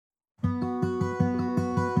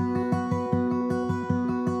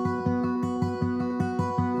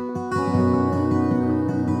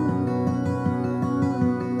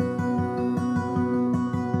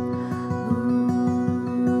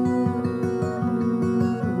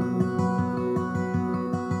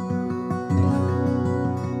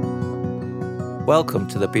Welcome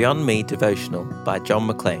to the Beyond Me devotional by John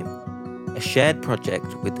McLean, a shared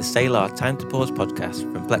project with the Selah Time to Pause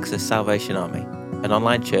podcast from Plexus Salvation Army, an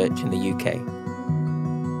online church in the UK.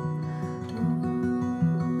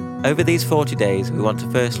 Over these 40 days, we want to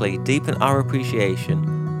firstly deepen our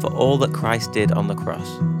appreciation for all that Christ did on the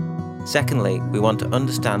cross. Secondly, we want to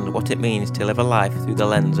understand what it means to live a life through the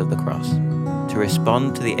lens of the cross, to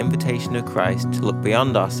respond to the invitation of Christ to look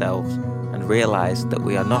beyond ourselves and realise that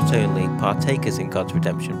we are not only partakers in God's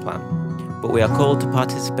redemption plan, but we are called to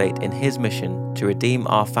participate in His mission to redeem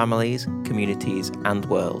our families, communities and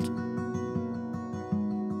world.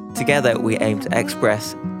 Together we aim to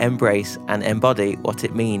express, embrace and embody what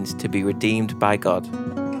it means to be redeemed by God.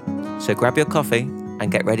 So grab your coffee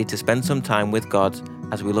and get ready to spend some time with God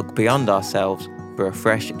as we look beyond ourselves for a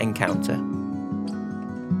fresh encounter.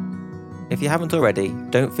 If you haven't already,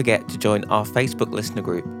 don't forget to join our Facebook listener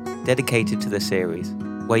group dedicated to the series,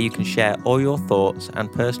 where you can share all your thoughts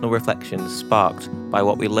and personal reflections sparked by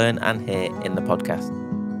what we learn and hear in the podcast.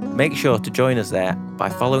 Make sure to join us there by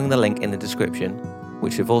following the link in the description,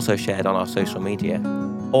 which we've also shared on our social media,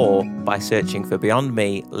 or by searching for Beyond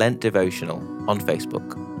Me Lent Devotional on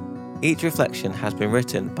Facebook. Each reflection has been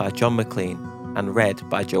written by John McLean and read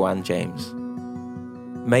by Joanne James.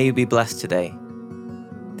 May you be blessed today.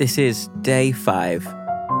 This is day 5.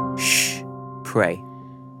 Shh, pray.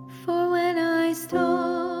 For when I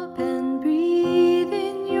stop and breathe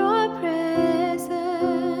in your presence,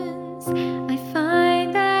 I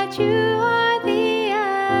find that you are the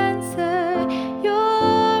answer. You're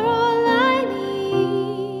all I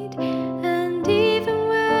need. And even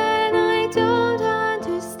when I don't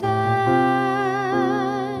understand,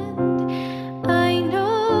 I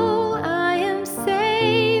know I am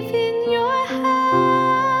safe in your hands.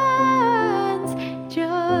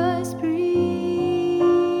 Just breathe.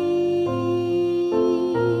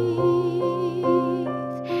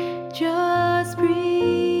 Just breathe.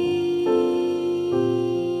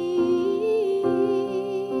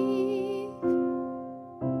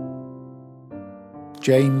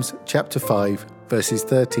 James chapter 5 verses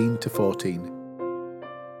 13 to 14.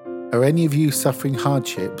 Are any of you suffering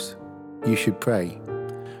hardships? You should pray.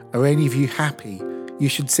 Are any of you happy? You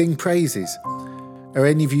should sing praises. Are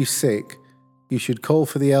any of you sick? You should call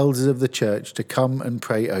for the elders of the church to come and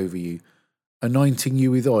pray over you, anointing you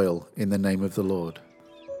with oil in the name of the Lord.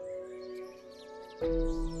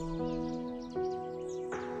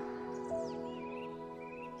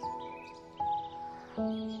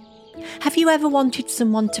 Have you ever wanted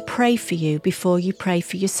someone to pray for you before you pray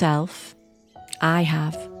for yourself? I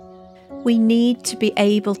have. We need to be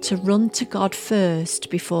able to run to God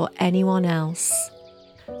first before anyone else.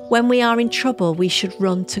 When we are in trouble, we should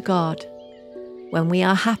run to God. When we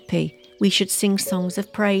are happy, we should sing songs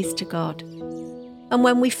of praise to God. And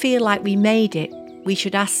when we feel like we made it, we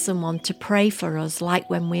should ask someone to pray for us, like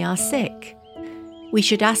when we are sick. We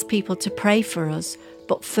should ask people to pray for us,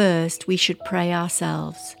 but first we should pray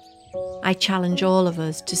ourselves. I challenge all of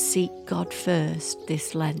us to seek God first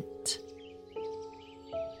this Lent.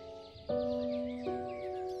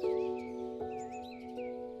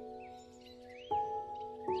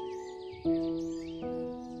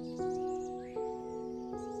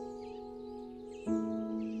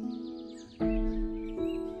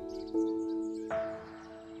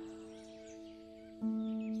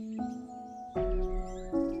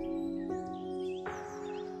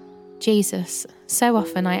 Jesus, so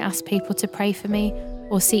often I ask people to pray for me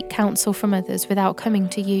or seek counsel from others without coming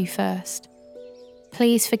to you first.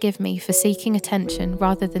 Please forgive me for seeking attention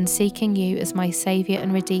rather than seeking you as my Saviour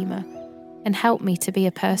and Redeemer, and help me to be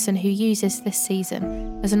a person who uses this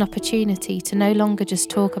season as an opportunity to no longer just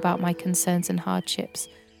talk about my concerns and hardships,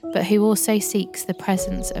 but who also seeks the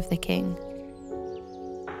presence of the King.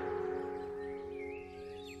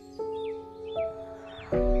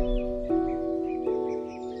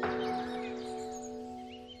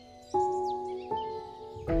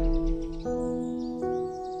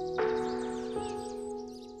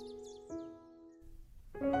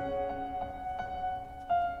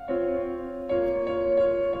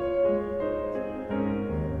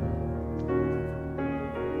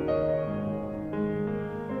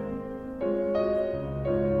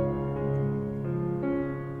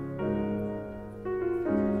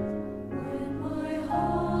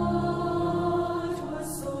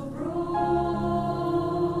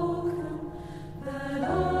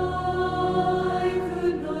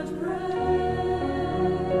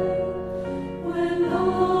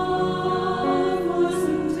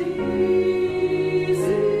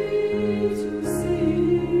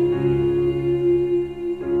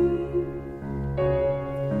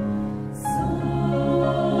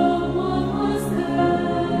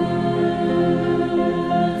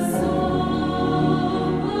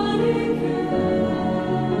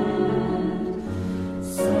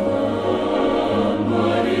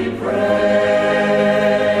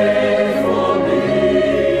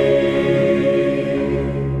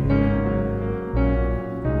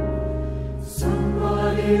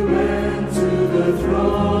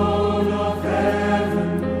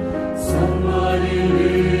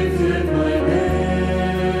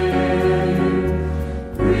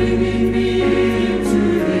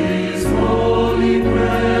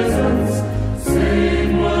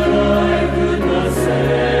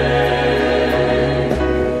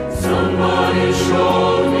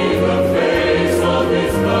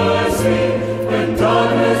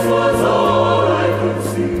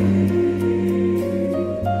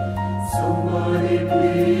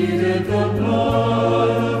 with the blood